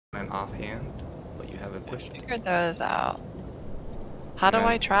an offhand, but you haven't pushed. Figure those out. How do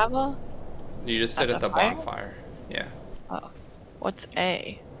I travel? You just sit at the fire? bonfire. Yeah. Oh. What's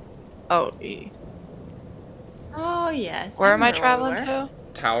A? Oh, E. Oh, yes. Where am I traveling to?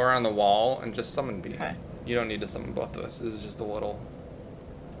 Tower on the wall and just summon B. Okay. You don't need to summon both of us. This is just a little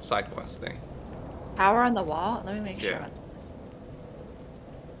side quest thing. Tower on the wall? Let me make sure. Yeah.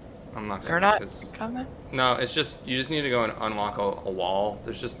 I'm not You're gonna. not coming? No, it's just you just need to go and unlock a wall.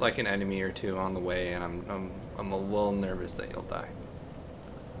 There's just like an enemy or two on the way, and I'm a little nervous that you'll die.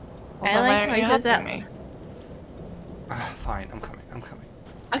 Well, I like how he says that. Me? Fine, I'm coming. I'm coming.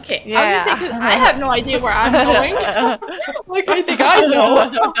 Okay, yeah. I was gonna say, 'cause I have no idea where I'm going. Like, I think I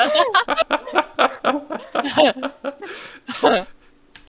know.